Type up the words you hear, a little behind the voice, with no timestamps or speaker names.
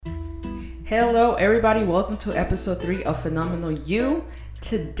Hello, everybody. Welcome to episode 3 of Phenomenal You.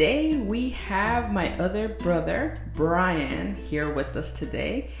 Today, we have my other brother, Brian, here with us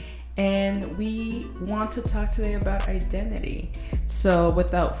today. And we want to talk today about identity. So,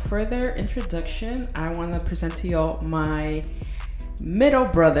 without further introduction, I want to present to y'all my middle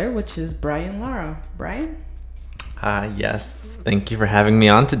brother, which is Brian Lara. Brian? Yes. Thank you for having me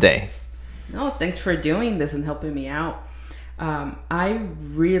on today. No, thanks for doing this and helping me out. I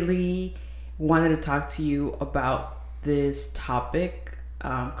really wanted to talk to you about this topic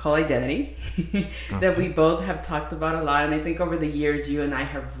called identity that we both have talked about a lot. And I think over the years, you and I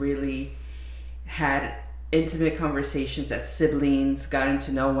have really had intimate conversations as siblings, gotten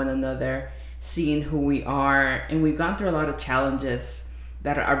to know one another, seeing who we are. And we've gone through a lot of challenges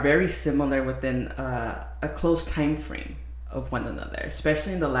that are very similar within a close time frame of one another,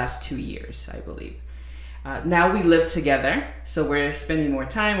 especially in the last 2 years, I believe. Now we live together, so we're spending more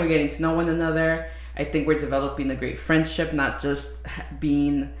time, we're getting to know one another. I think we're developing a great friendship, not just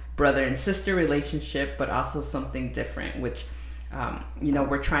being brother and sister relationship, but also something different, which,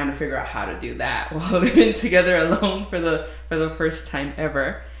 we're trying to figure out how to do that while living together alone for the first time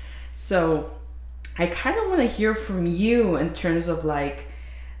ever. So I kind of want to hear from you in terms of like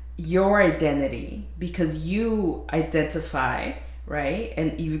your identity, because you identify, right?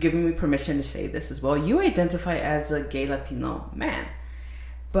 And you've given me permission to say this as well. You identify as a gay Latino man.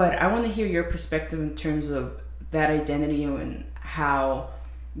 But I want to hear your perspective in terms of that identity and how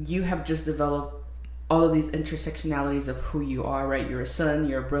you have just developed all of these intersectionalities of who you are, right? You're a son,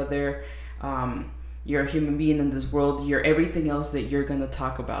 you're a brother, you're a human being in this world, you're everything else that you're going to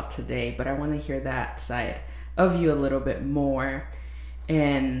talk about today. But I want to hear that side of you a little bit more.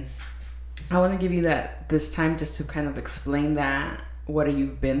 And I want to give you this time just to kind of explain that, what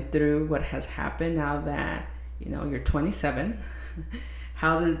you've been through, what has happened now that, you're 27.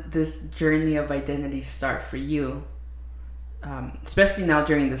 How did this journey of identity start for you? Especially now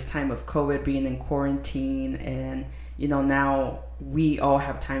during this time of COVID, being in quarantine, and, now we all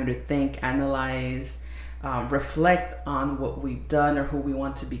have time to think, analyze, reflect on what we've done or who we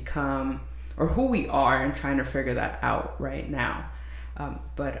want to become or who we are, and trying to figure that out right now.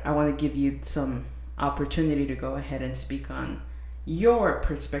 But I want to give you some opportunity to go ahead and speak on your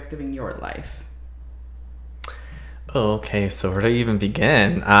perspective in your life. Okay, so where do I even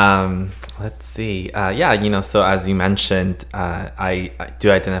begin? Let's see. So as you mentioned, I do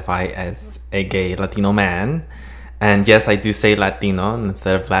identify as a gay Latino man. And yes, I do say Latino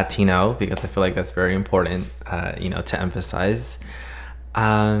instead of Latino because I feel like that's very important, to emphasize.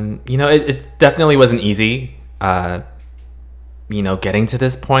 It definitely wasn't easy, getting to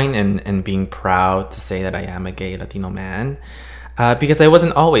this point and being proud to say that I am a gay Latino man, because I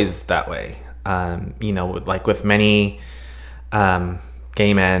wasn't always that way. Like with many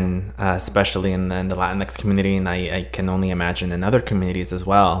gay men, especially in the Latinx community, and I can only imagine in other communities as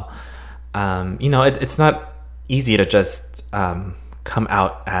well. It's not easy to just come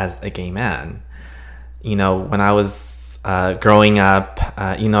out as a gay man. When I was growing up,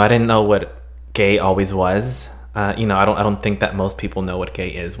 I didn't know what gay always was. I don't think that most people know what gay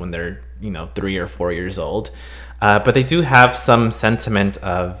is when they're 3 or 4 years old, but they do have some sentiment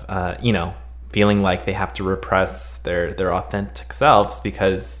of feeling like they have to repress their authentic selves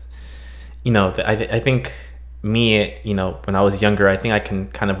because I think me when I was younger, I think I can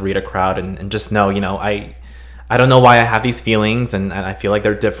kind of read a crowd and just know I don't know why I have these feelings, and I feel like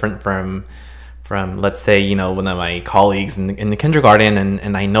they're different from let's say one of my colleagues in the kindergarten,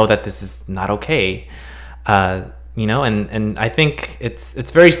 and I know that this is not okay. And I think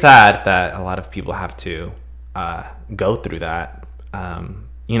it's very sad that a lot of people have to go through that,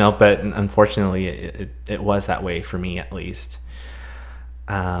 but unfortunately it was that way for me, at least.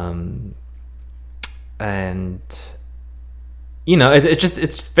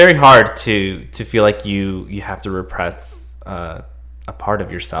 It's very hard to feel like you have to repress a part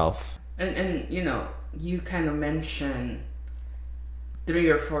of yourself. And you kind of mentioned 3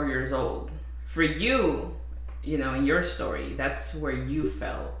 or 4 years old. For you, in your story, that's where you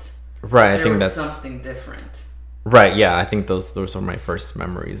felt right. I think was that's something different. Right. Yeah. I think those are my first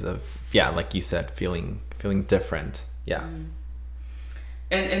memories of, like you said, feeling different. Yeah.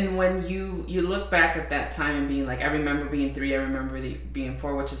 And when you look back at that time and being like, I remember being 3, I remember being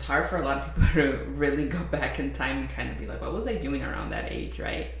 4, which is hard for a lot of people to really go back in time and kind of be like, what was I doing around that age,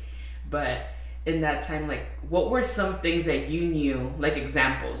 right? But in that time, like, what were some things that you knew, like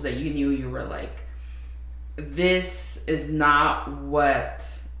examples that you knew you were like, this is not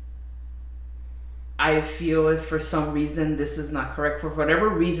what I feel, if for some reason this is not correct, for whatever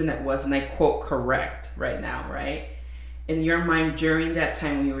reason it was, and I quote correct right now, right? in your mind during that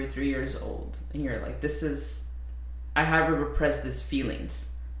time when you were 3 years old, and you're like, this is, I have to repress these feelings.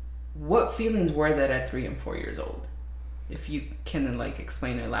 What feelings were that at 3 and 4 years old? If you can like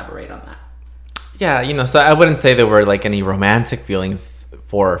explain or elaborate on that. Yeah, so I wouldn't say there were like any romantic feelings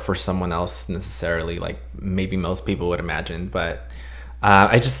for someone else necessarily, like maybe most people would imagine. But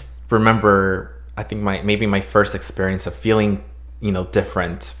I just remember, I think my first experience of feeling,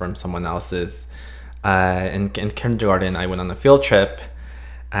 different from someone else's. In kindergarten, I went on a field trip,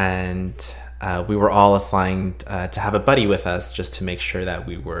 and we were all assigned to have a buddy with us, just to make sure that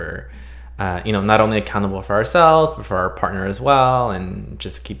we were, not only accountable for ourselves, but for our partner as well, and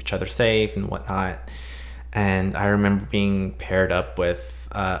just keep each other safe and whatnot. And I remember being paired up with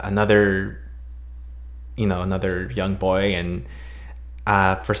another young boy, and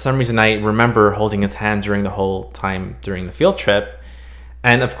for some reason I remember holding his hand during the whole time during the field trip.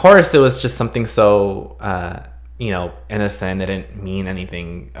 And of course, it was just something so, innocent. It didn't mean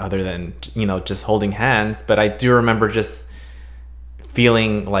anything other than, just holding hands. But I do remember just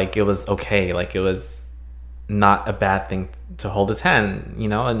feeling like it was okay, like it was not a bad thing to hold his hand,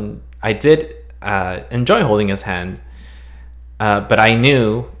 and I did enjoy holding his hand. But I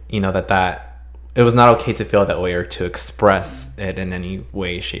knew, that it was not okay to feel that way or to express it in any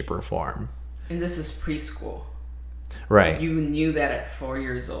way, shape, or form. And this is preschool. Right. You knew that at 4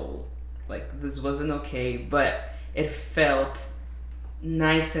 years old. Like, this wasn't okay, but it felt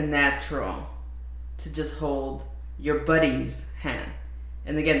nice and natural to just hold your buddy's hand.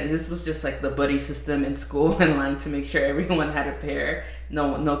 And again, this was just like the buddy system in school in line to make sure everyone had a pair.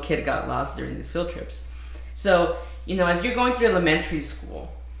 No kid got lost during these field trips. So, as you're going through elementary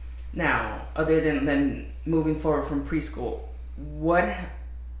school, now, other than moving forward from preschool,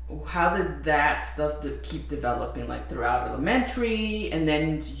 how did that stuff keep developing, like throughout elementary, and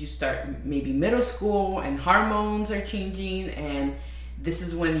then you start maybe middle school and hormones are changing, and this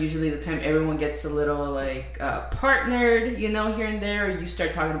is when usually the time everyone gets a little like partnered, here and there, or you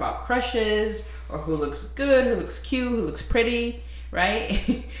start talking about crushes or who looks good, who looks cute, who looks pretty,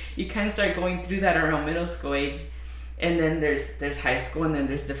 right? You kind of start going through that around middle school age. And then there's high school, and then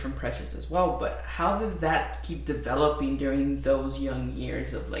there's different pressures as well. But how did that keep developing during those young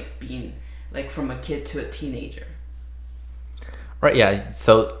years of like being like from a kid to a teenager? Right, yeah.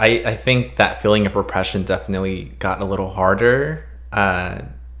 So I think that feeling of repression definitely got a little harder,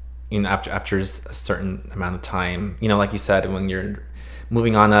 after a certain amount of time. Like you said, when you're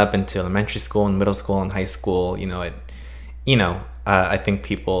moving on up into elementary school and middle school and high school, I think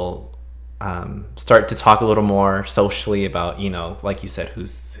people start to talk a little more socially about, like you said,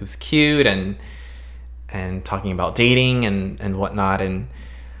 who's cute, and talking about dating and whatnot. And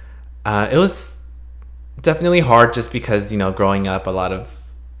it was definitely hard just because, growing up, a lot of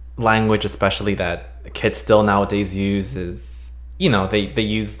language, especially that kids still nowadays use, is, they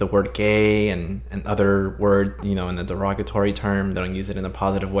use the word gay and other word, in a derogatory term. They don't use it in a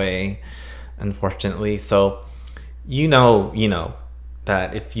positive way, unfortunately. So,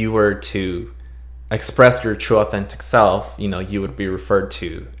 that if you were to express your true authentic self, you would be referred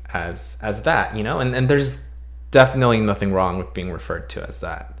to as that, and there's definitely nothing wrong with being referred to as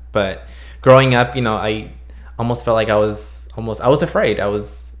that. But growing up, I almost felt like I was afraid. I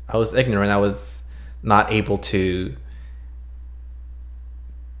was ignorant. I was not able to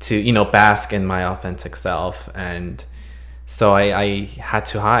bask in my authentic self. And so I had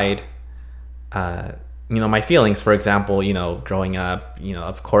to hide, my feelings. For example, growing up,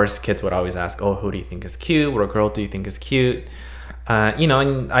 of course, kids would always ask, oh, who do you think is cute? What girl do you think is cute?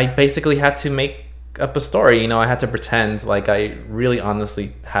 And I basically had to make up a story. I had to pretend like I really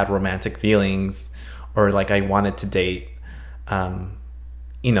honestly had romantic feelings, or like I wanted to date, a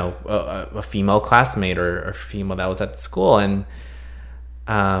female classmate or a female that was at school. And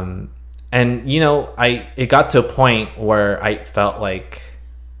it got to a point where I felt like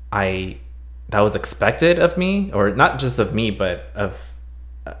that was expected of me, or not just of me, but of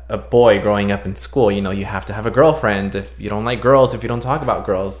a boy growing up in school. You have to have a girlfriend. If you don't like girls, if you don't talk about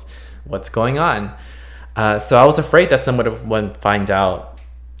girls, what's going on? So I was afraid that someone would find out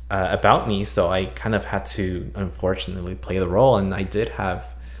about me. So I kind of had to, unfortunately, play the role. And I did have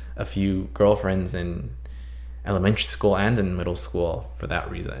a few girlfriends in elementary school and in middle school for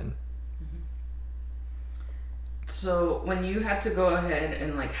that reason. So when you had to go ahead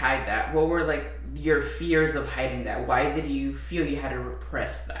and like hide that, what were like your fears of hiding that? Why did you feel you had to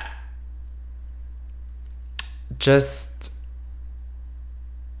repress that? Just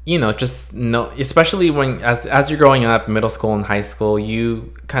especially when as you're growing up, middle school and high school,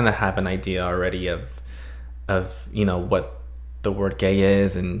 you kind of have an idea already of what the word gay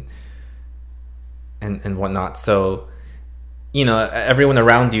is and whatnot. So everyone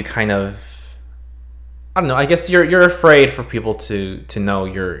around you kind of, I don't know, I guess you're afraid for people to know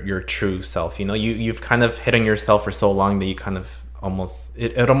your true self. You've kind of hidden yourself for so long that you kind of almost,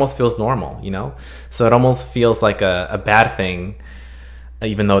 it almost feels normal, so it almost feels like a bad thing,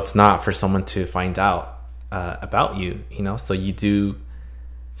 even though it's not, for someone to find out about you. So you do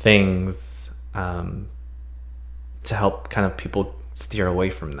things to help kind of people steer away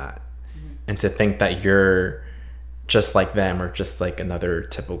from that, and to think that you're just like them, or just like another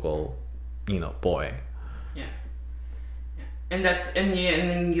typical boy. Yeah. And that's, and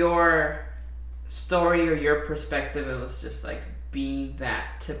in your story or your perspective, it was just like being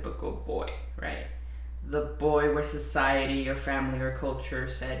that typical boy, right? The boy where society or family or culture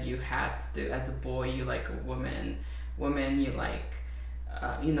said you had to do. As a boy, you like a woman you like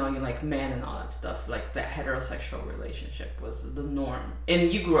you like men and all that stuff. Like that heterosexual relationship was the norm,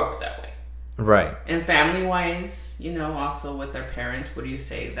 and you grew up that way, right? And family wise, also with their parents, would you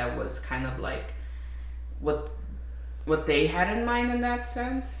say that was kind of like what they had in mind in that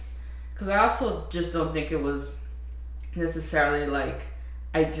sense? Because I also just don't think it was necessarily like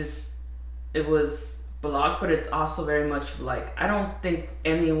it was blocked, but it's also very much like, I don't think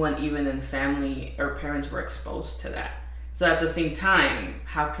anyone, even in family or parents, were exposed to that. So at the same time,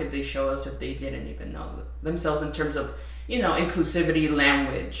 how could they show us if they didn't even know themselves in terms of inclusivity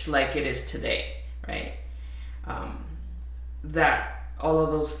language like it is today, right? That all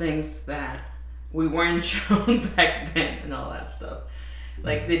of those things that we weren't shown back then and all that stuff.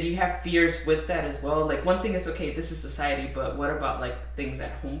 Like, did you have fears with that as well? Like, one thing is, okay, this is society, but what about like things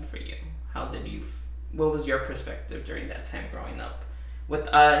at home for you? What was your perspective during that time growing up with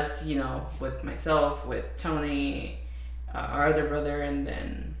us, with myself, with Tony, our other brother, and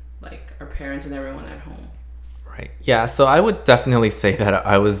then like our parents and everyone at home? Right. Yeah. So I would definitely say that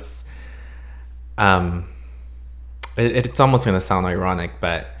I was, it's almost going to sound ironic,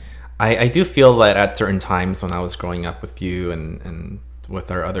 but I do feel that at certain times when I was growing up with you and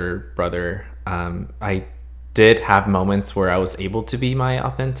with our other brother, I did have moments where I was able to be my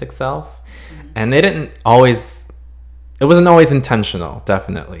authentic self. And it wasn't always intentional,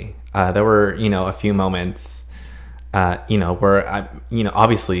 definitely. There were, a few moments, where I,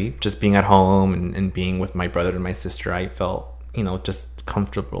 obviously just being at home and being with my brother and my sister, I felt, just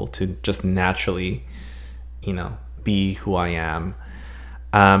comfortable to just naturally, be who I am.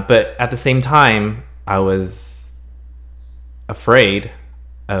 But at the same time, I was afraid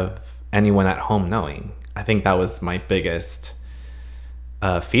of anyone at home knowing. I think that was my biggest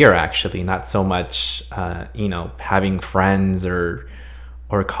fear, actually, not so much having friends or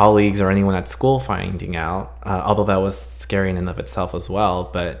colleagues or anyone at school finding out, although that was scary in and of itself as well.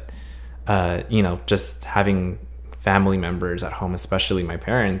 But just having family members at home, especially my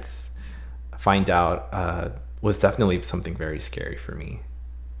parents, find out was definitely something very scary for me.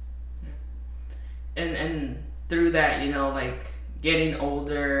 And through that, like getting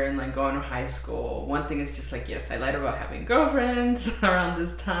older and like going to high school, one thing is just like, yes, I lied about having girlfriends around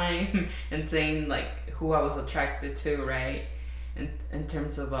this time and saying like who I was attracted to, right? In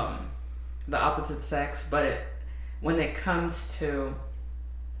terms of the opposite sex. But when it comes to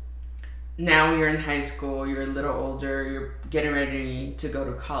now, you're in high school, you're a little older, you're getting ready to go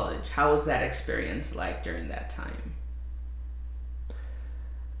to college. How was that experience like during that time?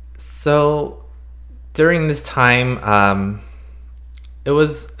 So during this time, it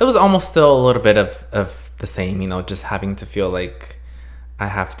was almost still a little bit of the same, just having to feel like I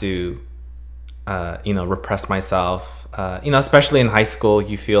have to, repress myself. Especially in high school,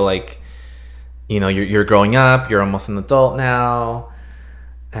 you feel like, you're growing up, you're almost an adult now,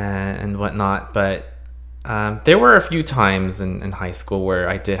 and whatnot. But there were a few times in high school where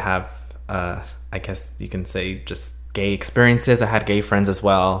I did have, I guess you can say, just gay experiences. I had gay friends as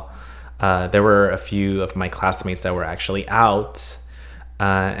well. There were a few of my classmates that were actually out.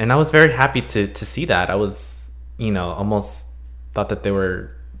 And I was very happy to see that. I was, almost thought that they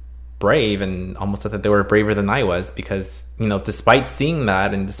were brave, and almost thought that they were braver than I was, because, despite seeing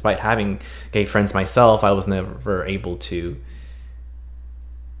that and despite having gay friends myself, I was never able to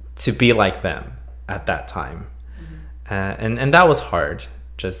be like them at that time. Mm-hmm. And that was hard.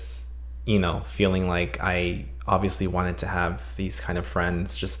 Just, feeling like I obviously wanted to have these kind of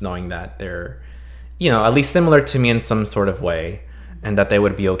friends, just knowing that they're, at least similar to me in some sort of way, and that they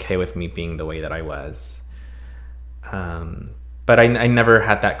would be okay with me being the way that I was. But I never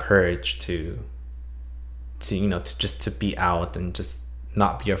had that courage to just to be out and just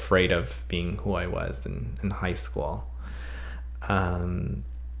not be afraid of being who I was in high school.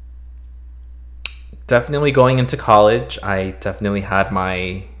 Definitely going into college, I definitely had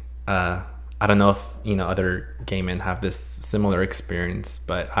my I don't know if, other gay men have this similar experience,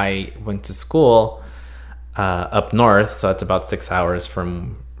 but I went to school up north, so it's about 6 hours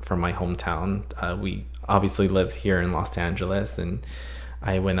from my hometown. We obviously live here in Los Angeles, and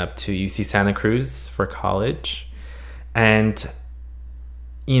I went up to UC Santa Cruz for college. And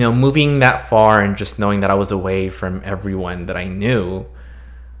moving that far and just knowing that I was away from everyone that I knew,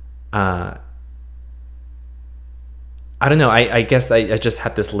 I don't know, I guess I just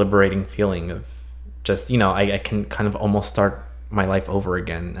had this liberating feeling of just, I can kind of almost start my life over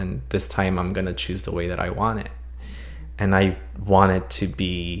again, and this time I'm going to choose the way that I want it. And I wanted to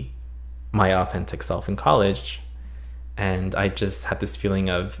be my authentic self in college. And I just had this feeling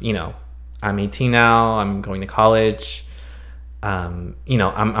of, I'm 18 now, I'm going to college. I'm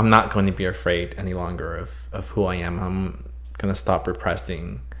not going to be afraid any longer of who I am. I'm going to stop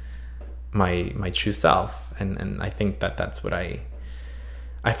repressing my true self. And I think that's what I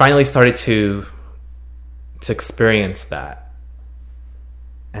finally started to experience that,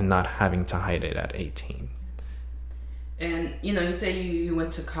 and not having to hide it at 18. And you say you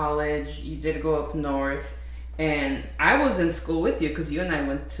went to college, you did go up north, and I was in school with you because you and I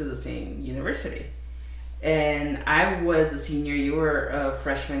went to the same university. And I was a senior, you were a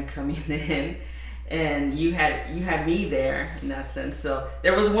freshman coming in, and you had me there in that sense. So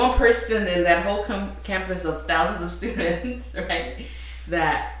there was one person in that whole campus of thousands of students, right,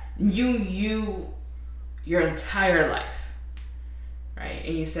 that knew you your entire life, right?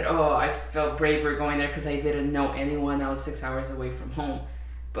 And you said, oh, I felt braver going there because I didn't know anyone. I was 6 hours away from home.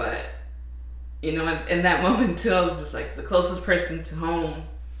 But, in that moment too, I was just like, the closest person to home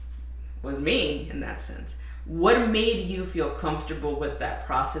was me in that sense. What made you feel comfortable with that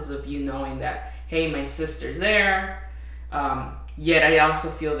process of you knowing that, hey, my sister's there, yet I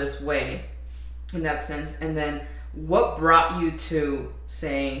also feel this way in that sense? And then what brought you to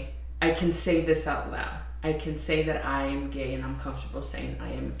say, I can say this out loud? I can say that I am gay, and I'm comfortable saying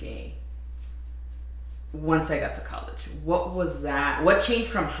I am gay. Once I got to college, what was that? What changed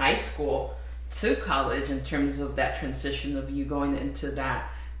from high school to college in terms of that transition of you going into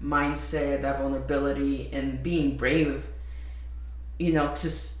that mindset, that vulnerability, and being brave,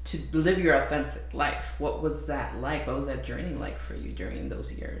 to live your authentic life? What was that like? What was that journey like for you during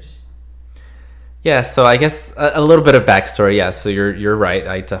those years? Yeah, so I guess a little bit of backstory. Yeah, so you're right.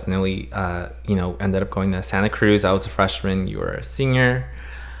 I definitely ended up going to Santa Cruz. I was a freshman. You were a senior.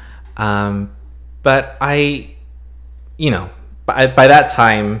 But I, by that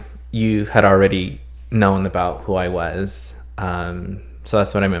time, you had already known about who I was. So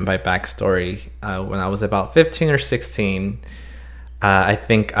that's what I meant by backstory. When I was about 15 or 16, I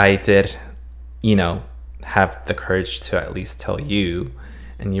think I did, have the courage to at least tell you.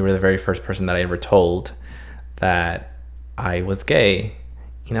 And you were the very first person that I ever told that I was gay,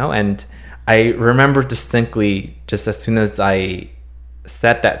 and I remember distinctly, just as soon as I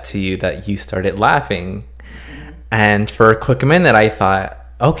said that to you, that you started laughing. Mm-hmm. And for a quick minute, I thought,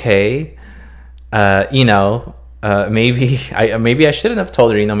 okay, maybe I shouldn't have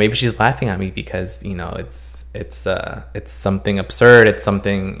told her, maybe she's laughing at me because, it's something absurd. It's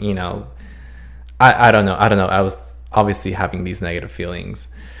something, I don't know. I was obviously having these negative feelings.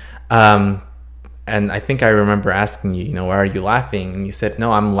 And I think I remember asking you, why are you laughing? And you said,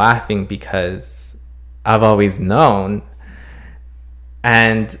 no, I'm laughing because I've always known.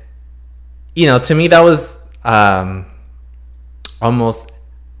 And, to me, that was almost,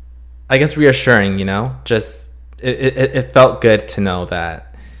 I guess, reassuring, just it felt good to know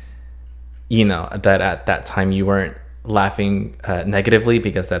that, that at that time you weren't laughing negatively,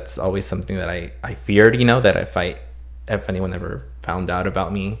 because that's always something that I feared, that if anyone ever found out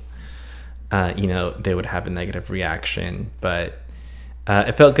about me, they would have a negative reaction. But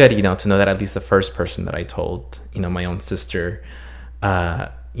it felt good, to know that at least the first person that I told, my own sister,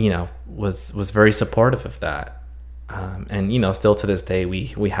 was very supportive of that. And, still to this day,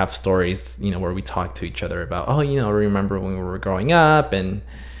 we have stories, where we talk to each other about, remember when we were growing up, and,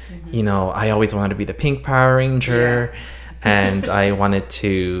 mm-hmm. I always wanted to be the pink Power Ranger. Yeah. And I wanted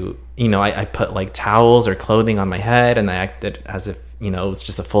to, I put like towels or clothing on my head, and I acted as if, it was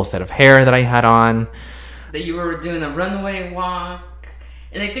just a full set of hair that I had on. That you were doing a runway walk.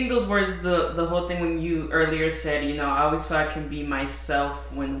 And I think those words, the whole thing when you earlier said, I always felt I can be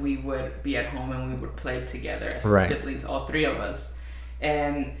myself when we would be at home and we would play together as siblings, all three of us.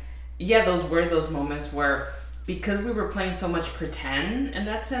 And yeah, those were those moments where, because we were playing so much pretend in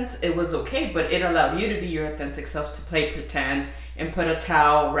that sense, it was okay, but it allowed you to be your authentic self, to play pretend and put a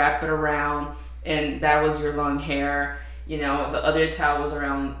towel, wrap it around, and that was your long hair. The other towel was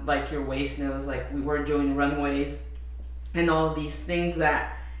around like your waist, and it was like we were doing runways and all these things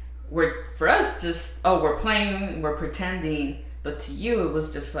that for us just, oh, we're playing, we're pretending, but to you it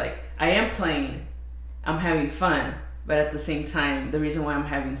was just like, I am playing, I'm having fun, but at the same time the reason why I'm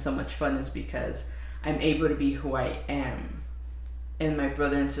having so much fun is because I'm able to be who I am, and my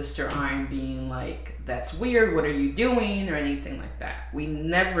brother and sister aren't being like, that's weird, what are you doing, or anything like that. We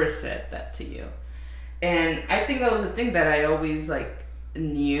never said that to you. And I think that was a thing that I always like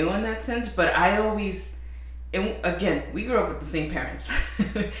knew in that sense, but I always, and again, we grew up with the same parents,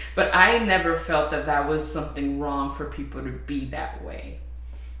 but I never felt that that was something wrong for people to be that way.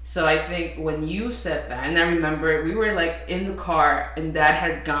 So I think when you said that, and I remember we were like in the car and Dad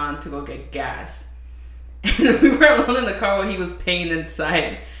had gone to go get gas, and we were alone in the car while he was paying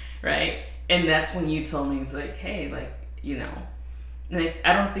inside, right? And that's when you told me, it's like, hey, like, you know, and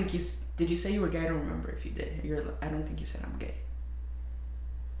I don't think you, did you say you were gay? I don't remember if you did. I don't think you said I'm gay.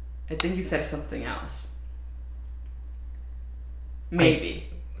 I think you said something else. Maybe.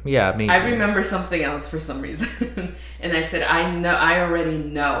 Yeah, maybe. I remember something else for some reason. And I said, I already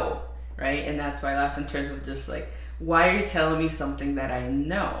know, right? And that's why I laugh in terms of just like, why are you telling me something that I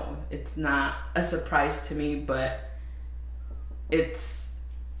know? It's not a surprise to me, but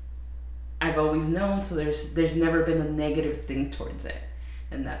I've always known, so there's never been a negative thing towards it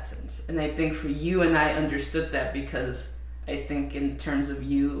in that sense. And I think for you and I understood that, because I think in terms of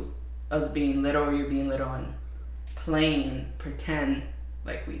you, us being little, or you being little and playing pretend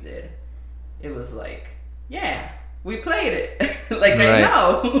like we did, it was like, yeah, we played it. Like, right. I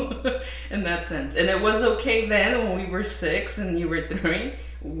know. In that sense. And it was okay then when we were 6 and you were 3.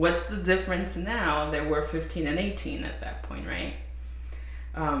 What's the difference now that we're 15 and 18 at that point, right?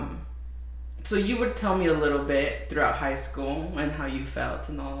 So you would tell me a little bit throughout high school and how you felt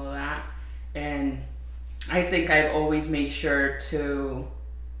and all of that. And I think I've always made sure to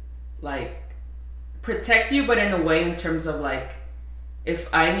like protect you, but in a way in terms of like,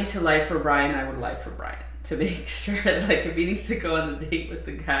 if I need to lie for Brian, I would lie for Brian to make sure, like, if he needs to go on the date with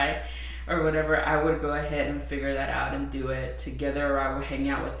the guy or whatever, I would go ahead and figure that out and do it together, or I would hang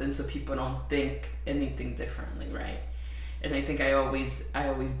out with them so people don't think anything differently, right? And I think I always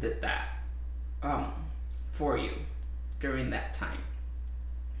did that for you during that time.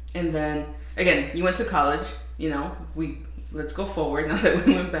 And then again, you went to college, you know, let's go forward now that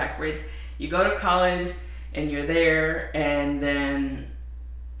we went backwards. You go to college and you're there, and then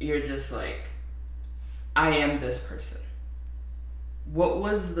you're just like, I am this person. What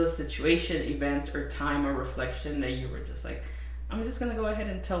was the situation, event, or time or reflection that you were just like, I'm just gonna go ahead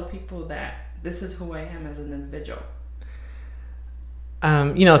and tell people that this is who I am as an individual?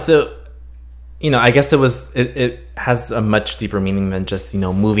 I guess it has a much deeper meaning than just,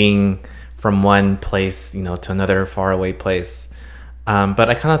 moving from one place, to another faraway place. But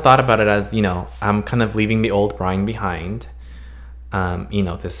I kind of thought about it as, I'm kind of leaving the old Brian behind.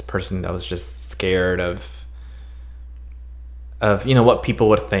 This person that was just scared of what people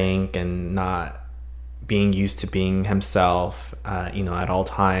would think, and not being used to being himself, at all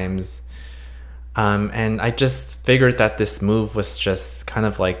times. And I just figured that this move was just kind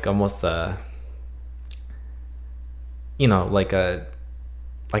of like almost like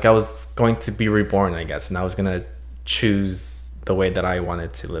I was going to be reborn, I guess, and I was going to choose the way that I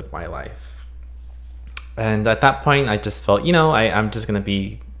wanted to live my life. And at that point, I just felt, I'm just going to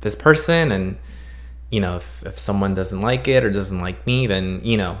be this person, and, if someone doesn't like it or doesn't like me, then,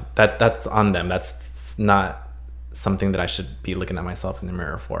 that's on them. That's not something that I should be looking at myself in the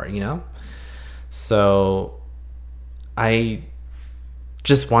mirror for, So I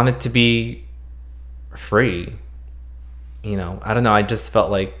just wanted to be free. I don't know. I just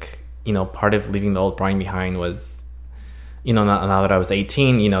felt like, part of leaving the old Brian behind was, now that I was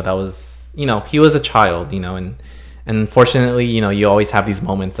 18, that was, he was a child, and unfortunately, you always have these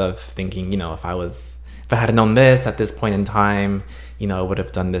moments of thinking, if I had known this at this point in time, I would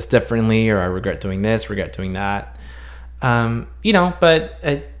have done this differently, or I regret doing this, regret doing that. But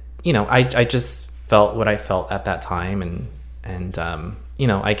I just felt what I felt at that time, and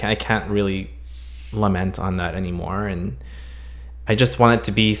I can't really lament on that anymore. And I just wanted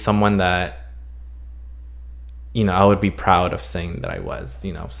to be someone that, I would be proud of saying that I was,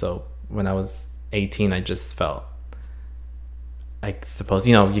 so when I was 18, I just felt, I suppose,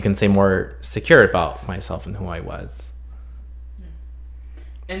 you can say, more secure about myself and who I was.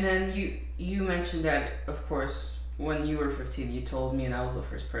 And then you mentioned that, of course, when you were 15, you told me, and I was the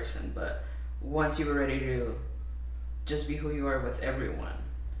first person, but once you were ready to just be who you are with everyone,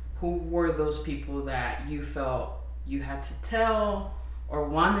 who were those people that you felt you had to tell, or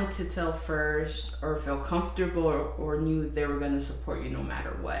wanted to tell first, or felt comfortable, or knew they were going to support you no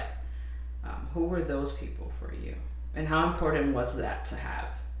matter what? Who were those people for you? And how important was that to have?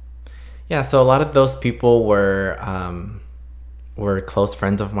 Yeah, so a lot of those people were close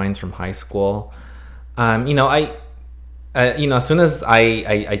friends of mine from high school. You know, as soon as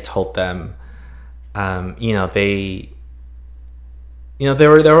I told them, you know, they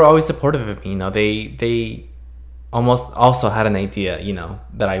were always supportive of me. You know, they almost also had an idea, you know,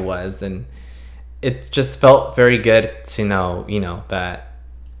 that I was, and it just felt very good to know, you know, that,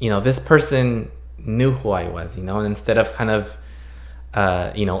 you know, this person knew who I was, you know, and instead of kind of,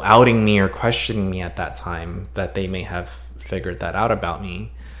 you know, outing me or questioning me at that time, that they may have figured that out about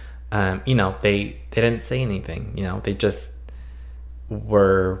me. You know, they didn't say anything, you know, they just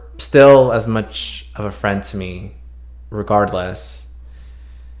were still as much of a friend to me regardless.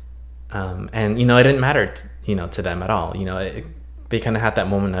 And, you know, it didn't matter, you know, to them at all. You know, they kind of had that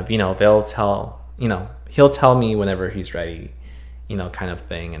moment of, you know, he'll tell me whenever he's ready, you know, kind of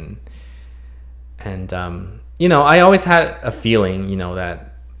thing. And you know, I always had a feeling, you know,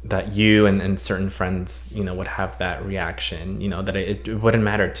 that you and certain friends, you know, would have that reaction, you know, that it wouldn't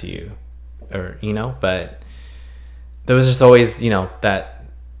matter to you, or, you know, but there was just always, you know, that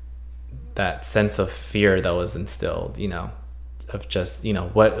sense of fear that was instilled, you know, of just, you know,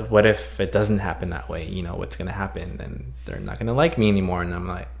 what if it doesn't happen that way, you know, what's going to happen, then they're not going to like me anymore, and I'm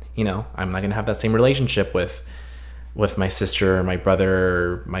like, you know, I'm not going to have that same relationship with my sister or my brother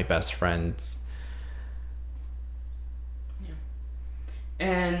or my best friends.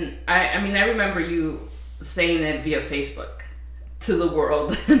 And I mean, I remember you saying it via Facebook to the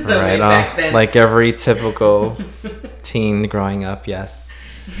world. Right, back then. Like every typical teen growing up, yes.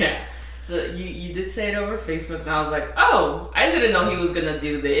 Yeah. So you did say it over Facebook, and I was like, oh, I didn't know he was gonna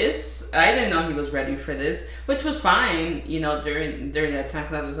do this. I didn't know he was ready for this, which was fine, you know, during that time.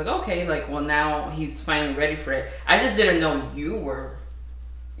 Because I was like, okay, like, well, now he's finally ready for it. I just didn't know you were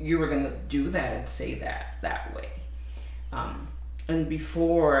gonna do that and say that way. And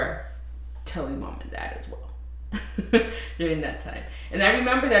before telling mom and dad as well during that time. And I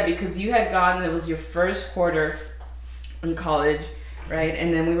remember that because you had gone, it was your first quarter in college, right?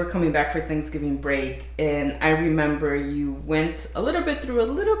 And then we were coming back for Thanksgiving break, and I remember you went through a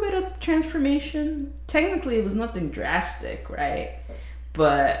little bit of transformation. Technically it was nothing drastic, right?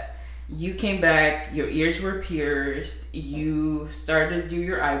 But you came back, your ears were pierced, you started to do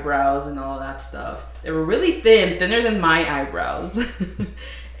your eyebrows and all that stuff. They were really thinner than my eyebrows.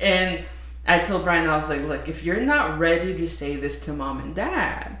 And I told Brian, I was like, look, if you're not ready to say this to mom and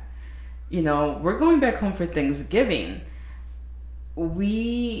dad, you know, we're going back home for Thanksgiving.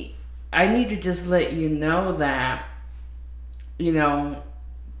 I need to just let you know that, you know,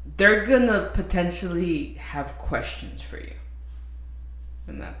 they're gonna potentially have questions for you.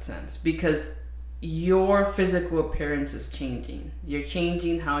 In that sense, because your physical appearance is changing. You're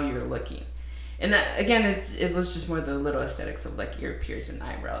changing how you're looking. And that, again, it was just more the little aesthetics of like ear piercing,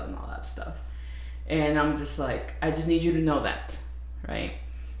 eyebrows, and all that stuff. And I'm just like, I just need you to know that, right?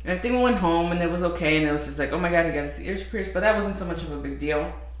 And I think we went home and it was okay, and it was just like, oh my god, I got his ears pierced, but that wasn't so much of a big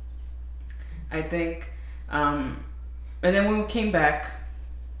deal, I think. And then when we came back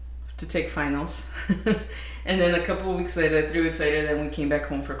to take finals, and then a couple of weeks later, 3 weeks later, then we came back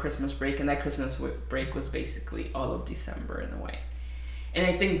home for Christmas break, and that Christmas break was basically all of December in a way. And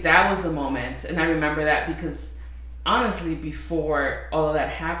I think that was the moment, and I remember that because honestly, before all of that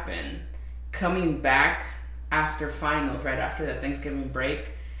happened, coming back after finals, right after that Thanksgiving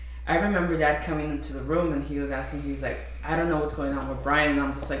break, I remember Dad coming into the room, and he was asking, he's like, I don't know what's going on with Brian. And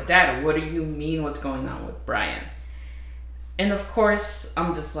I'm just like, Dad, what do you mean what's going on with Brian? And of course,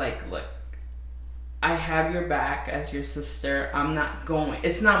 I'm just like, look, I have your back as your sister.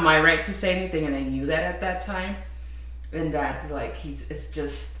 It's not my right to say anything, and I knew that at that time. And Dad's like, it's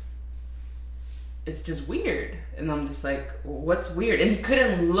just weird. And I'm just like, what's weird? And he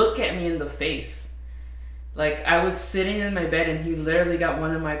couldn't look at me in the face. Like, I was sitting in my bed, and he literally got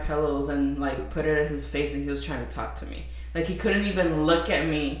one of my pillows and like put it at his face, and he was trying to talk to me. Like, he couldn't even look at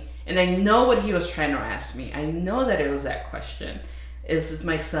me. And I know what he was trying to ask me. I know that it was that question. Is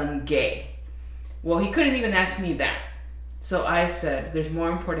my son gay? Well, he couldn't even ask me that. So I said, there's more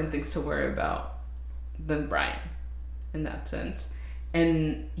important things to worry about than Brian, in that sense.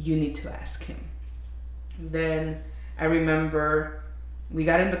 And you need to ask him. Then I remember we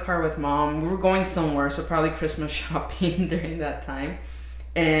got in the car with Mom. We were going somewhere, so probably Christmas shopping during that time.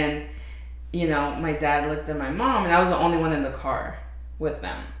 And, you know, my dad looked at my mom, and I was the only one in the car with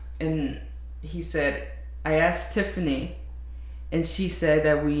them. And he said, I asked Tiffany, and she said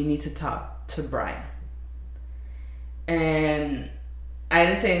that we need to talk to Brian. And I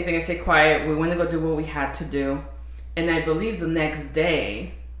didn't say anything. I stayed quiet. We went to go do what we had to do. And I believe the next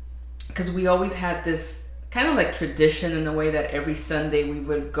day, because we always had this kind of like tradition in a way that every Sunday we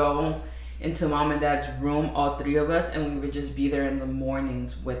would go into mom and dad's room, all three of us, and we would just be there in the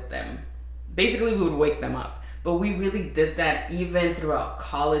mornings with them. Basically, we would wake them up. But we really did that even throughout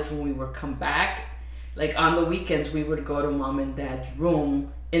college when we would come back. Like on the weekends, we would go to mom and dad's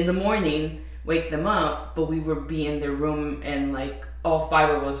room in the morning, wake them up, but we would be in their room and like all five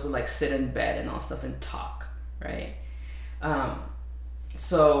of us would like sit in bed and all stuff and talk, right?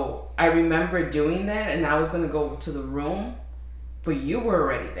 So I remember doing that, and I was gonna go to the room, but you were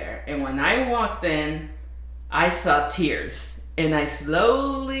already there. And when I walked in, I saw tears, and I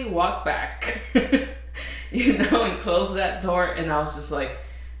slowly walked back, and closed that door. And I was just like,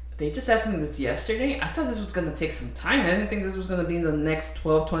 they just asked me this yesterday. I thought this was gonna take some time. I didn't think this was gonna be in the next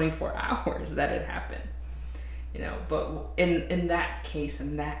 12, 24 hours that it happened. But in that case,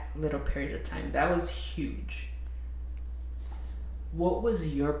 in that little period of time, that was huge. What was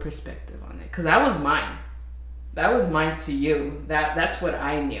your perspective on it? Because that was mine. That was mine to you. That's what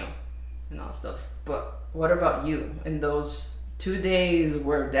I knew and all stuff. But what about you in those 2 days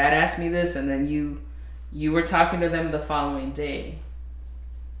where dad asked me this and then you were talking to them the following day?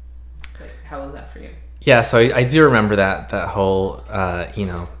 Like, how was that for you? Yeah, so I do remember that whole,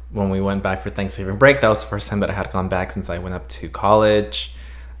 when we went back for Thanksgiving break, that was the first time that I had gone back since I went up to college.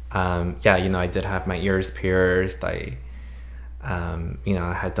 I did have my ears pierced. I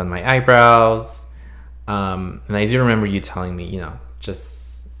had done my eyebrows. And I do remember you telling me, you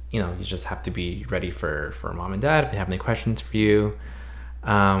just have to be ready for mom and dad if they have any questions for you.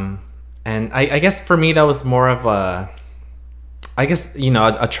 And I guess for me, that was more of a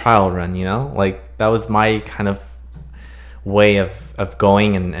trial run, like that was my kind of way of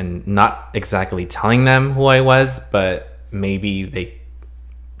going and not exactly telling them who I was, but maybe they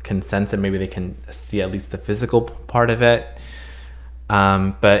can sense it, maybe they can see at least the physical part of it.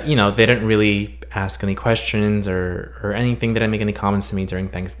 But they didn't really ask any questions or anything. They didn't make any comments to me during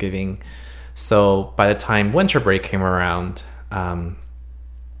Thanksgiving. So by the time winter break came around,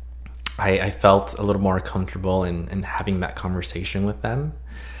 I felt a little more comfortable in having that conversation with them.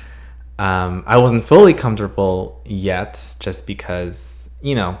 I wasn't fully comfortable yet, just because,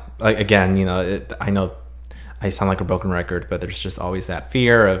 I know I sound like a broken record, but there's just always that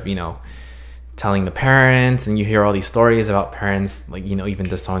fear of, telling the parents, and you hear all these stories about parents, like, even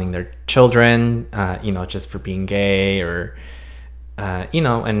disowning their children, just for being gay or,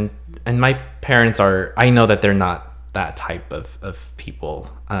 and my parents I know that they're not that type of people,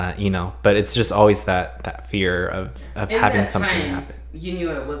 but it's just always that fear of having something happen. You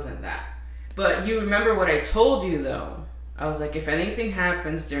knew it wasn't that. But you remember what I told you, though. I was like, if anything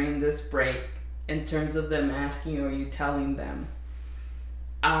happens during this break, in terms of them asking you or you telling them,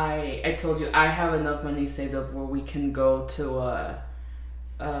 I told you I have enough money saved up where we can go to a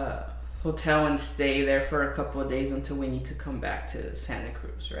hotel and stay there for a couple of days until we need to come back to Santa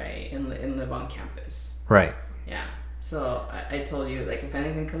Cruz, right? And live on campus. Right. Yeah. So I told you, like, if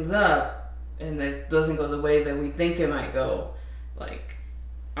anything comes up and it doesn't go the way that we think it might go, like,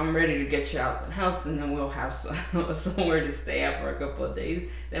 I'm ready to get you out the house, and then we'll have somewhere to stay at for a couple of days.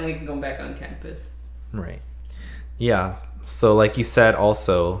 Then we can go back on campus. Right. Yeah. So like you said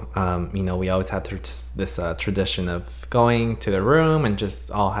also, we always had this tradition of going to the room and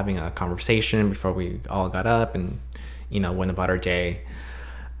just all having a conversation before we all got up and, went about our day.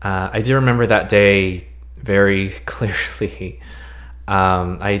 I do remember that day very clearly.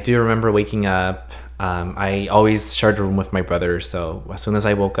 I do remember waking up. I always shared a room with my brother, so as soon as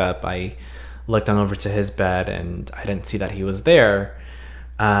I woke up, I looked on over to his bed and I didn't see that he was there.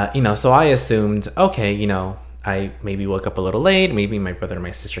 So I assumed, okay, I maybe woke up a little late. Maybe my brother and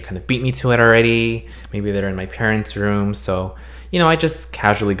my sister kind of beat me to it already. Maybe they're in my parents' room. So, I just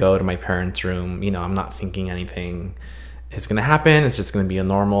casually go to my parents' room. I'm not thinking anything is going to happen. It's just going to be a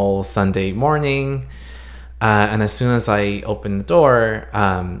normal Sunday morning. And as soon as I open the door,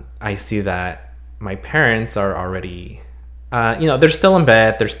 I see that my parents are already, they're still in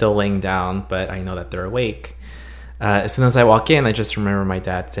bed. They're still laying down, but I know that they're awake. As soon as I walk in, I just remember my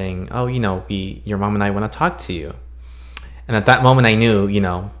dad saying, "Oh, your mom and I want to talk to you." And at that moment, I knew,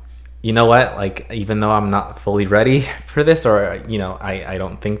 what? Like, even though I'm not fully ready for this, or I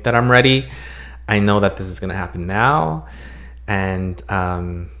don't think that I'm ready, I know that this is gonna happen now, and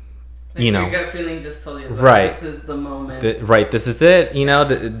your gut feeling just told you, like, right, this is the moment. This is it.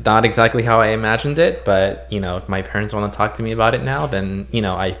 Not exactly how I imagined it, but if my parents want to talk to me about it now, then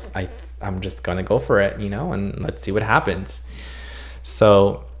I'm just gonna go for it, and let's see what happens.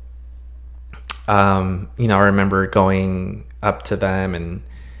 So, I remember going up to them, and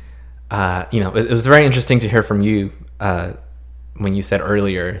it was very interesting to hear from you when you said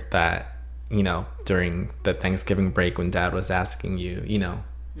earlier that during the Thanksgiving break when Dad was asking you,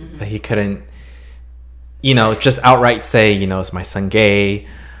 That he couldn't, just outright say, is my son gay?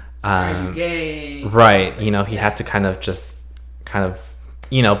 Are you gay? Right. He had to kind of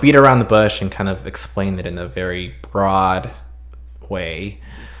beat around the bush and kind of explain it in a very broad way.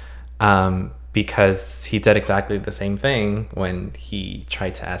 Because he did exactly the same thing when he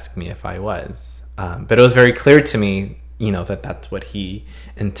tried to ask me if I was. But it was very clear to me, that that's what he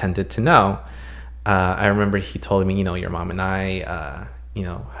intended to know. I remember he told me, your mom and I,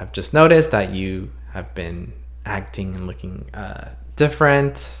 have just noticed that you have been acting and looking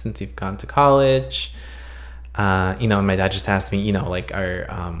different since you've gone to college. And my dad just asked me, are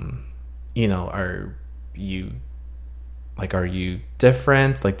you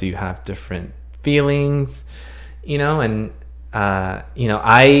different? Like, do you have different feelings? And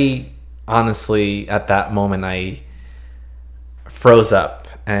I honestly, at that moment, I froze up,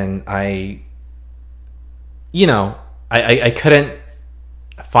 and I couldn't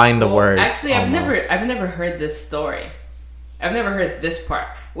find the words. Actually, I've never heard this story. I've never heard this part.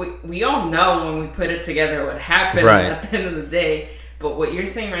 We all know when we put it together what happened at the end of the day. But what you're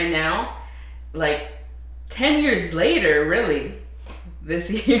saying right now, like 10 years later, really,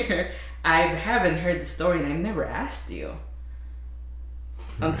 this year, I haven't heard the story, and I've never asked you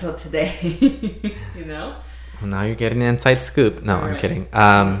until today. Well, now you're getting an inside scoop. No, I'm kidding.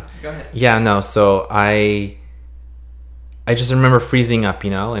 Go ahead. Yeah, no. So I just remember freezing up,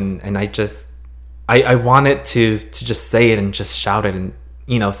 and I wanted to just say it and just shout it, and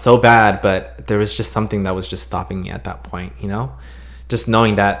so bad, but there was just something that was just stopping me at that point, just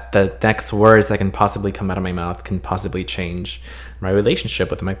knowing that the next words that can possibly come out of my mouth can possibly change my relationship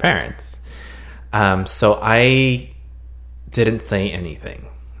with my parents. So I didn't say anything.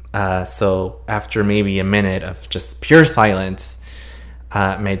 So after maybe a minute of just pure silence,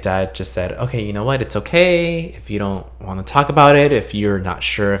 my dad just said, okay, you know what? It's okay if you don't want to talk about it, if you're not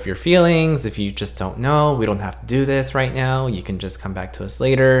sure of your feelings, if you just don't know, we don't have to do this right now. You can just come back to us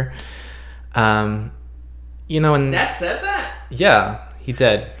later. And Dad said that? Yeah, he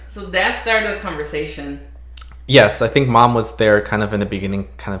did. So Dad started a conversation. Yes, I think Mom was there kind of in the beginning,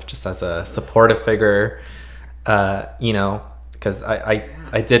 kind of just as a supportive figure, because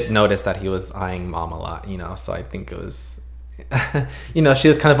I did notice that he was eyeing Mom a lot, so I think it was, she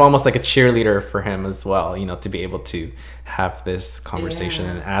was kind of almost like a cheerleader for him as well, to be able to have this conversation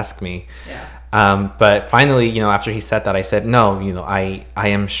and ask me. Yeah. But finally, after he said that, I said, no, I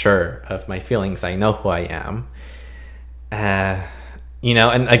am sure of my feelings. I know who I am. And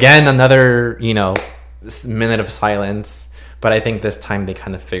again, another, minute of silence. But I think this time they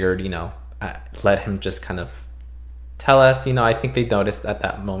kind of figured, let him just kind of tell us. I think they noticed at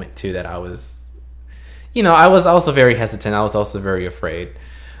that moment too that I was also very hesitant. I was also very afraid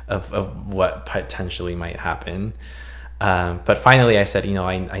of what potentially might happen. But finally I said,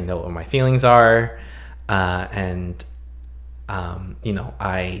 I know what my feelings are. And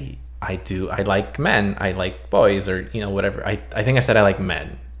I like men. I like boys, or, whatever. I think I said I like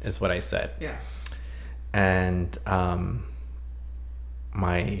men is what I said. Yeah. And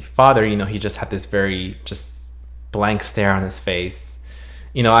my father, he just had this very just blank stare on his face.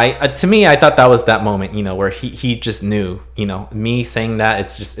 To me, I thought that was that moment, where he just knew, me saying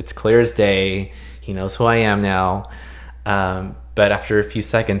that, it's clear as day. He knows who I am now. But after a few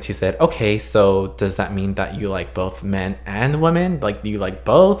seconds, he said, okay, so does that mean that you like both men and women? Like, do you like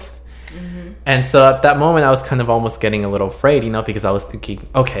both? Mm-hmm. And so at that moment, I was kind of almost getting a little afraid, because I was thinking,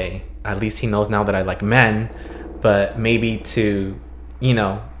 okay, at least he knows now that I like men, but maybe to,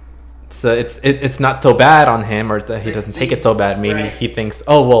 so it's not so bad on him, or that he doesn't take it so bad. Maybe he thinks,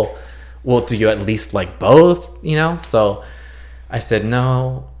 oh, well, do you at least like both? So I said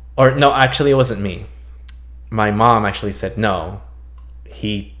no, or no, actually it wasn't me. My mom actually said, no,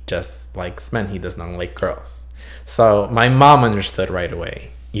 he just likes men. He does not like girls. So my mom understood right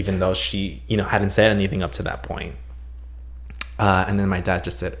away, even though she, hadn't said anything up to that point. And then my dad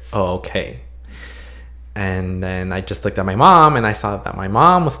just said, oh, okay. And then I just looked at my mom, and I saw that my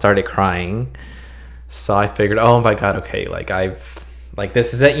mom started crying. So I figured, oh my God, okay,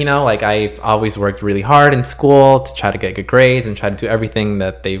 this is it, I've always worked really hard in school to try to get good grades and try to do everything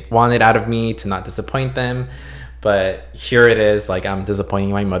that they've wanted out of me to not disappoint them. But here it is, I'm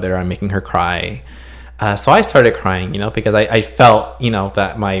disappointing my mother, I'm making her cry. So I started crying, because I felt,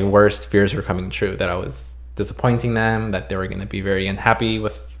 that my worst fears were coming true, that I was disappointing them, that they were going to be very unhappy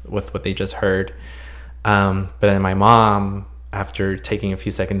with what they just heard. But then my mom, after taking a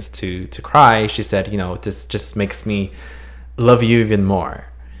few seconds to cry, she said, this just makes me love you even more.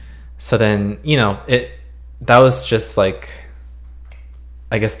 So then, that was just I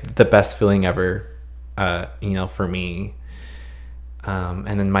guess the best feeling ever, for me.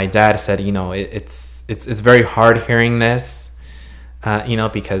 And then my dad said, it's very hard hearing this,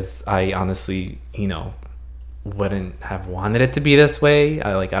 because I honestly, wouldn't have wanted it to be this way.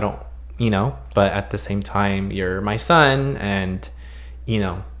 I don't, but at the same time, you're my son, and,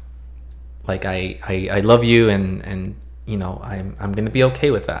 like I love you, and I'm gonna be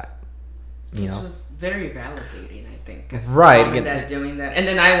okay with that. Which was very validating, I think. Right. Mom and dad doing that. And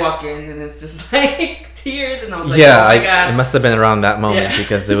then I walk in and it's just like tears, and I was like, yeah, oh my God. It must have been around that moment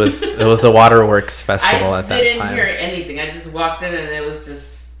because it was a waterworks festival at that time. I didn't hear anything. I just walked in and it was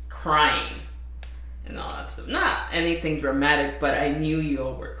just crying and all that stuff. Not anything dramatic, but I knew you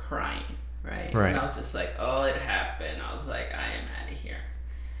all were crying, right? Right. And I was just like, oh, it happened. I was like, I am out of here.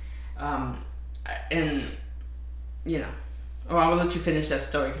 And I'll let you finish that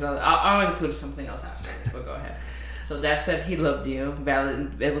story because I'll include something else after. But go ahead. So Dad said he loved you. It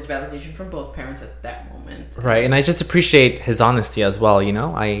was validation from both parents at that moment. Right, and I just appreciate his honesty as well.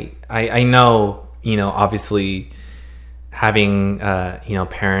 I know, obviously having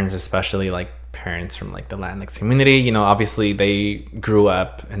parents, especially like parents from like the Latinx community, obviously they grew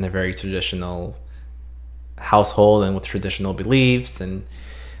up in a very traditional household and with traditional beliefs, and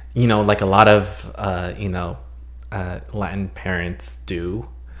like a lot of Latin parents do.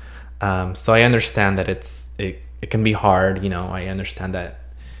 So I understand that it can be hard. I understand that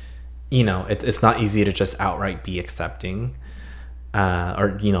it's not easy to just outright be accepting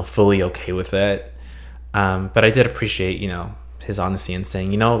or fully okay with it. But I did appreciate his honesty in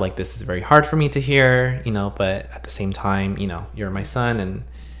saying like, this is very hard for me to hear, but at the same time, you're my son, and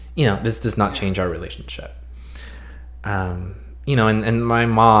this does not change our relationship. And my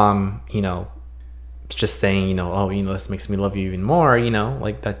mom, just saying, this makes me love you even more,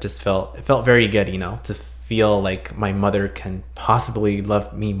 like that just felt very good, to feel like my mother can possibly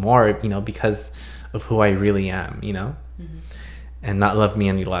love me more, because of who I really am, Mm-hmm. and not love me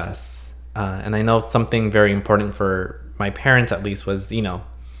any less. And I know something very important for my parents, at least, was,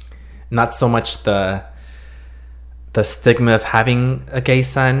 not so much the stigma of having a gay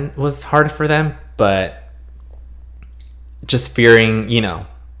son was hard for them, but just fearing,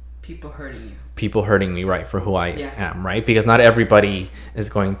 people hurting me, right, for who I am, right? Because not everybody is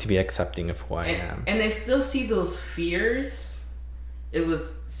going to be accepting of who I am. And I still see those fears. It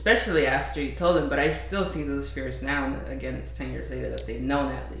was especially after you told them, but I still see those fears now. And again, it's 10 years later that they've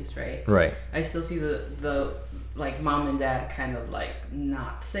known at least, right? Right. I still see the like mom and dad kind of like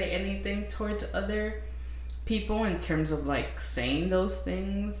not say anything towards other people in terms of like saying those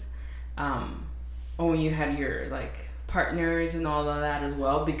things. Or when you had your like partners and all of that as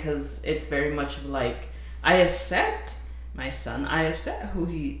well, because it's very much of like, I accept my son, I accept who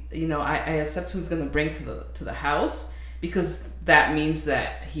he, I accept who's going to bring to the house, because that means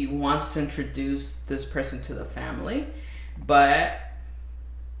that he wants to introduce this person to the family. But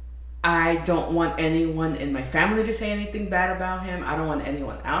I don't want anyone in my family to say anything bad about him. I don't want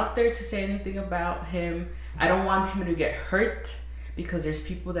anyone out there to say anything about him. I don't want him to get hurt, because there's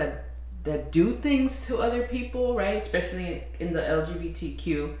people that do things to other people, right? Especially in the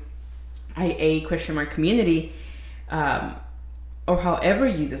LGBTQIA community, or however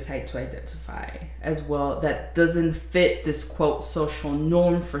you decide to identify as well, that doesn't fit this quote social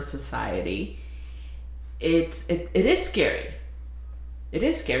norm for society. It is scary. It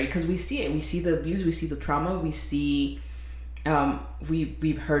is scary because we see it. We see the abuse. We see the trauma. We see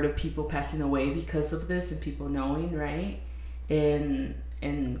we've heard of people passing away because of this, and people knowing, right, and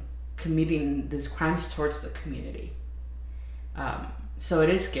committing these crimes towards the community. So it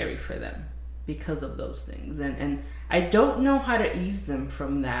is scary for them because of those things, and I don't know how to ease them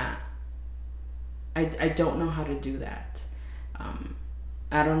from that. I don't know how to do that.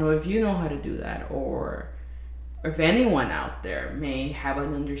 I don't know if you know how to do that, or if anyone out there may have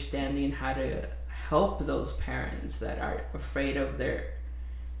an understanding how to help those parents that are afraid of their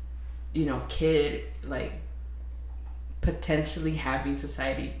kid like potentially having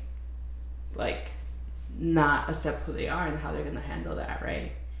society like not accept who they are, and how they're gonna handle that,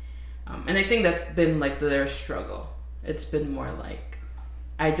 right? And I think that's been like their struggle. It's been more like,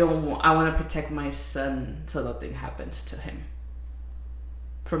 I want to protect my son so nothing happens to him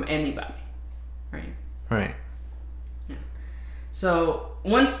from anybody, right? Right. Yeah. So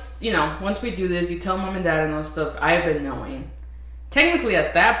once we do this, you tell mom and dad and all stuff. I've been knowing. Technically,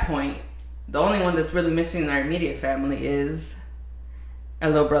 at that point, the only one that's really missing in our immediate family is our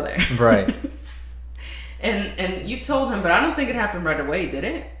little brother. Right. And you told him, but I don't think it happened right away, did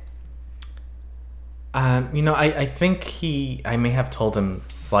it? I think I may have told him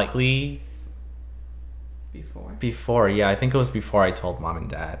slightly before. Yeah, I think it was before I told mom and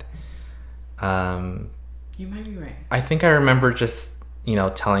dad. You might be right. I think I remember just,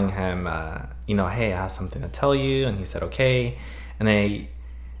 telling him, hey, I have something to tell you. And he said, okay. And I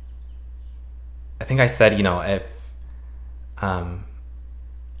think I said, if,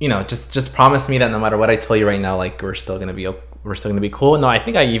 just promise me that no matter what I tell you right now, like, we're still going to be cool. No, I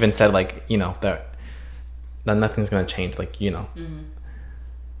think I even said, like, that nothing's going to change, like, Mm-hmm.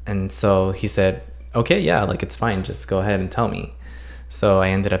 And so he said, okay, yeah, like, it's fine. Just go ahead and tell me. So I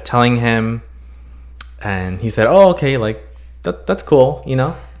ended up telling him, and he said, oh, okay, like, that's cool, He's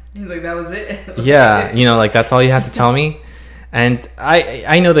like, that was it? Yeah, like, that's all you had to tell me. And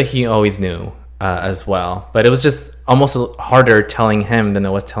I know that he always knew as well, but it was just almost harder telling him than it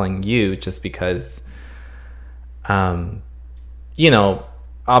was telling you, just because, obviously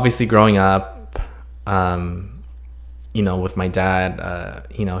growing up, with my dad,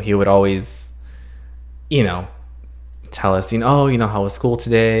 he would always, tell us, how was school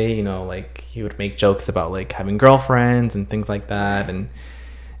today? Like, he would make jokes about, like, having girlfriends and things like that. And,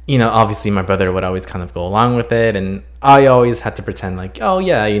 obviously my brother would always kind of go along with it. And I always had to pretend like, oh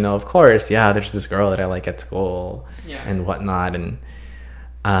yeah, of course. Yeah, there's this girl that I like at school and whatnot. And,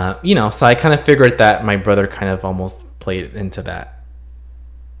 so I kind of figured that my brother kind of almost played into that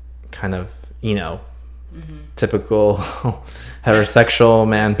kind of, typical heterosexual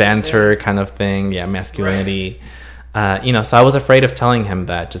man banter kind of thing. Yeah, masculinity. Right. So I was afraid of telling him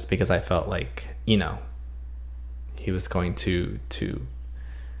that, just because I felt like, he was going to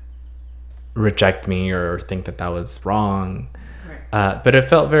reject me or think that was wrong. Right. But it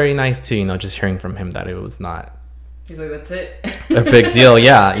felt very nice to, just hearing from him that it was not. He's like, that's it. A big deal.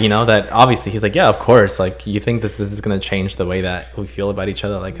 Yeah. That obviously he's like, yeah, of course. Like, you think this is going to change the way that we feel about each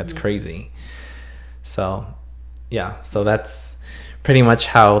other? Like, that's crazy. So, yeah. So that's pretty much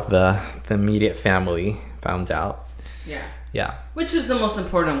how the immediate family found out. Yeah. Yeah. Which was the most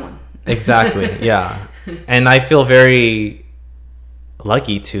important one. Exactly. Yeah. And I feel very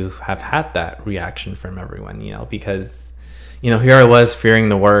lucky to have had that reaction from everyone, because, here I was fearing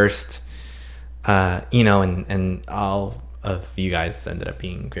the worst, and all of you guys ended up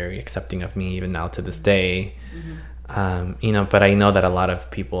being very accepting of me, even now to this day. Mm-hmm. But I know that a lot of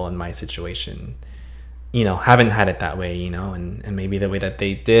people in my situation, haven't had it that way, and maybe the way that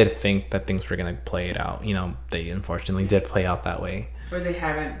they did think that things were going to play it out, they unfortunately did play out that way. Or they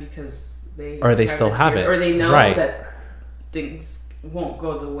haven't because they still have it. Or they know right. that things won't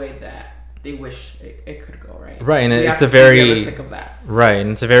go the way that they wish it could go, right? Right, and it's a very realistic of that. Right,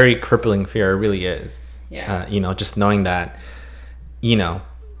 and it's a very crippling fear. It really is. Yeah. Just knowing that,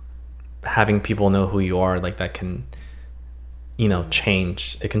 having people know who you are, like, that can,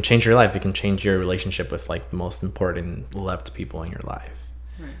 change. It can change your life. It can change your relationship with, like, the most important loved people in your life.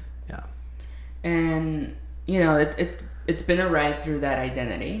 Right. Yeah. And it's been a ride through that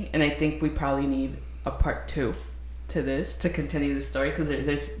identity, and I think we probably need a part 2 to this to continue the story, because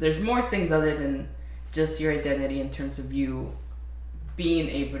there's more things other than just your identity in terms of you being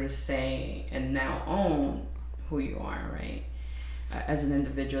able to say and now own who you are, right, as an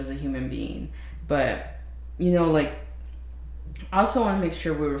individual, as a human being. But like, I also want to make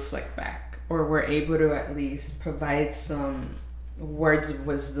sure we reflect back, or we're able to at least provide some words of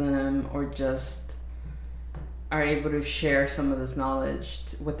wisdom, or just are able to share some of this knowledge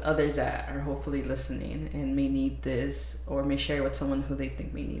with others that are hopefully listening and may need this, or may share with someone who they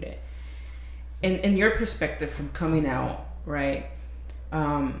think may need it. In your perspective from coming out, right,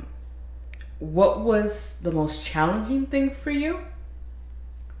 what was the most challenging thing for you?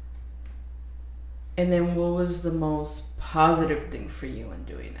 And then what was the most positive thing for you in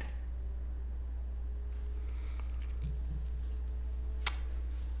doing it?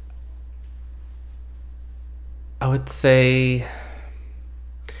 I would say,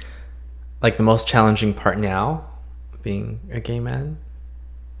 like, the most challenging part now, being a gay man.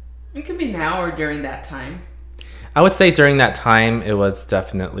 It could be now or during that time. I would say during that time, it was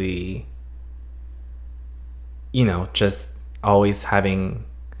definitely, just always having,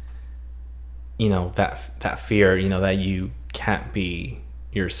 that fear, that you can't be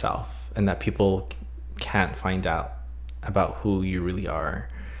yourself, and that people can't find out about who you really are.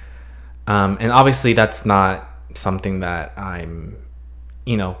 And obviously that's not something that I'm,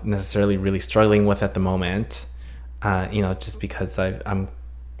 necessarily really struggling with at the moment, just because I'm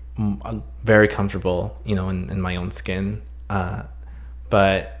very comfortable, in my own skin.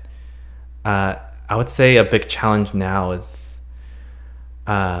 But I would say a big challenge now is,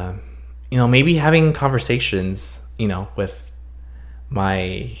 maybe having conversations, with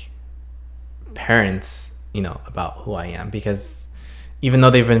my parents, about who I am, because even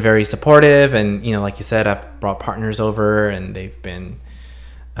though they've been very supportive, and, like you said, I've brought partners over and they've been,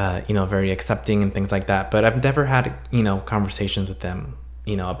 very accepting and things like that. But I've never had, conversations with them,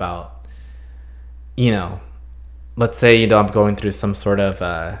 about, let's say, I'm going through some sort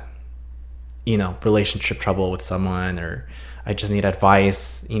of, relationship trouble with someone, or I just need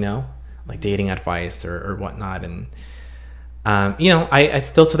advice, like dating advice or whatnot. And, I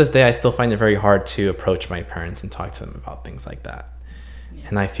still, to this day, I still find it very hard to approach my parents and talk to them about things like that. Yeah.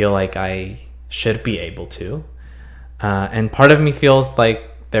 And I feel like I should be able to. And part of me feels like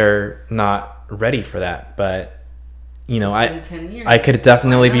they're not ready for that. But, I could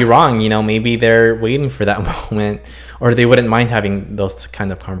definitely be wrong. Maybe they're waiting for that moment, or they wouldn't mind having those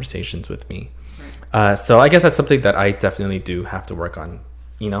kind of conversations with me. Right. So I guess that's something that I definitely do have to work on,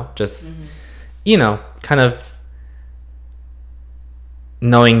 just, kind of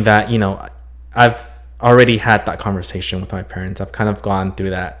knowing that, I've already had that conversation with my parents. I've kind of gone through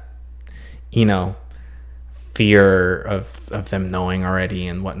that, fear of them knowing already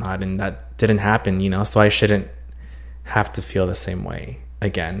and whatnot. And that didn't happen, so I shouldn't have to feel the same way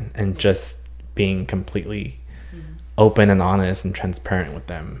again, and just being completely open and honest and transparent with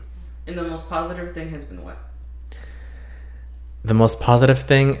them. And the most positive thing has been what? The most positive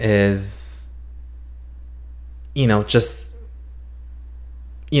thing is, just,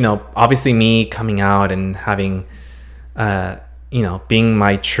 obviously me coming out and having, being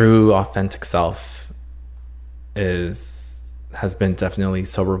my true authentic self has been definitely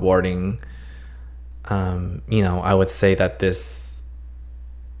so rewarding. I would say that this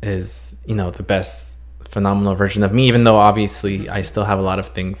is, the best phenomenal version of me, even though obviously I still have a lot of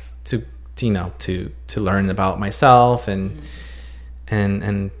things to learn about myself and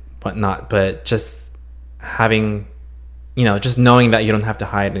whatnot. But just having, just knowing that you don't have to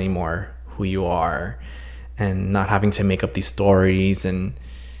hide anymore who you are, and not having to make up these stories, and,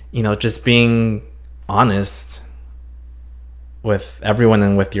 just being honest with everyone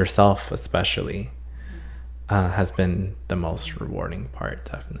and with yourself especially, has been the most rewarding part,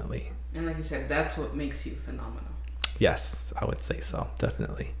 definitely. And like you said, that's what makes you phenomenal. Yes, I would say so,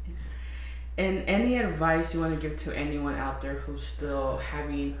 definitely. And any advice you want to give to anyone out there who's still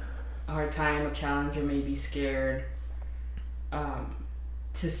having a hard time, a challenge, or maybe scared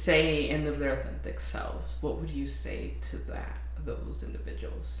to say and live their authentic selves, what would you say to those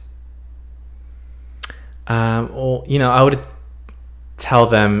individuals? Well, I would tell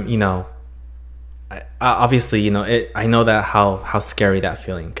them, obviously, I know that how scary that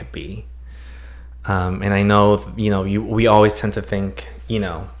feeling could be. And I know, we always tend to think,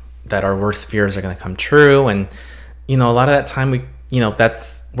 that our worst fears are going to come true. And, a lot of that time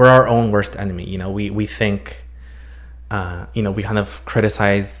we're our own worst enemy. We think, we kind of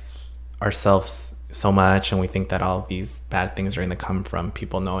criticize ourselves so much, and we think that all these bad things are going to come from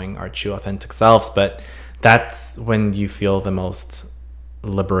people knowing our true authentic selves. But that's when you feel the most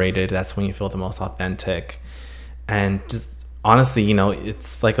liberated. That's when you feel the most authentic. And just honestly,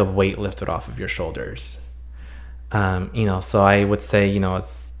 it's like a weight lifted off of your shoulders. So I would say,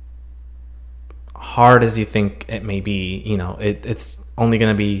 it's hard as you think it may be, it's only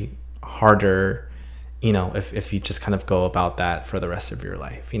going to be harder, if you just kind of go about that for the rest of your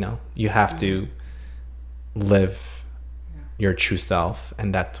life. You have to live your true self,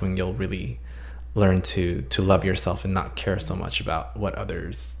 and that's when you'll really learn to love yourself and not care so much about what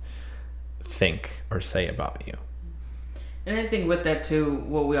others think or say about you. And I think with that too,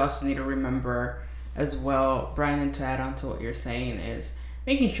 what we also need to remember as well, Brian, and to add on to what you're saying, is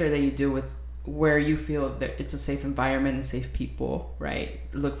making sure that you do with where you feel that it's a safe environment and safe people, right?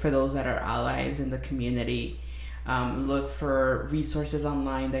 Look for those that are allies in the community. Look for resources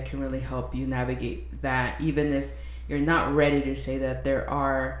online that can really help you navigate that, even if you're not ready to say that there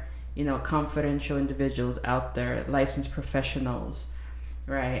are, confidential individuals out there, licensed professionals,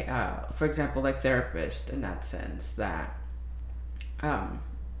 right? For example, like therapists, in that sense, that are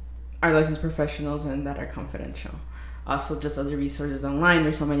licensed professionals and that are confidential. Also, just other resources online.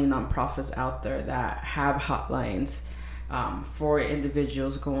 There's so many nonprofits out there that have hotlines for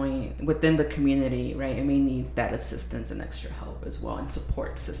individuals going within the community, right? And may need that assistance and extra help as well, and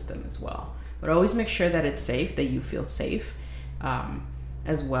support system as well. But always make sure that it's safe, that you feel safe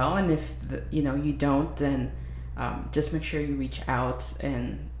as well. And if you don't, then just make sure you reach out.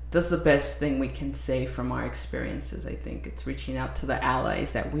 And that's the best thing we can say from our experiences. I think it's reaching out to the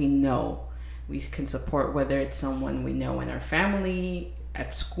allies that we know we can support, whether it's someone we know in our family,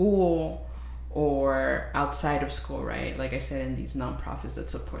 at school, or outside of school, right? Like I said, in these nonprofits that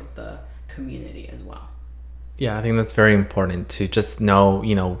support the community as well. Yeah, I think that's very important to just know,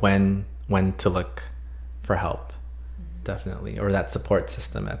 when to look for help, definitely, or that support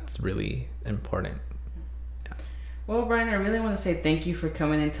system. That's really important. Yeah. Well, Brian, I really want to say thank you for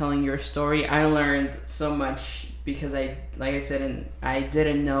coming and telling your story. I learned so much because like I said, and I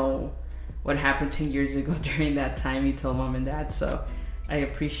didn't know what happened 10 years ago during that time you told mom and dad. So I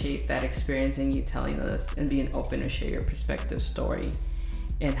appreciate that experience and you telling us and being open to share your perspective story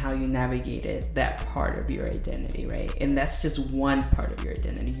and how you navigated that part of your identity, right? And that's just one part of your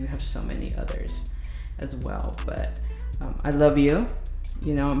identity. You have so many others as well. But I love you.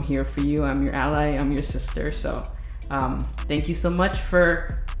 You know, I'm here for you. I'm your ally. I'm your sister. So thank you so much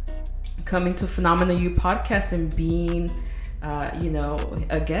for coming to Phenomena You podcast and being,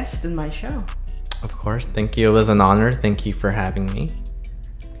 a guest in my show. Of course. Thank you. It was an honor. Thank you for having me.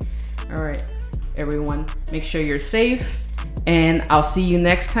 All right, everyone, make sure you're safe, and I'll see you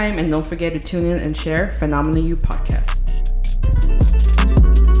next time. And don't forget to tune in and share Phenomena You podcast.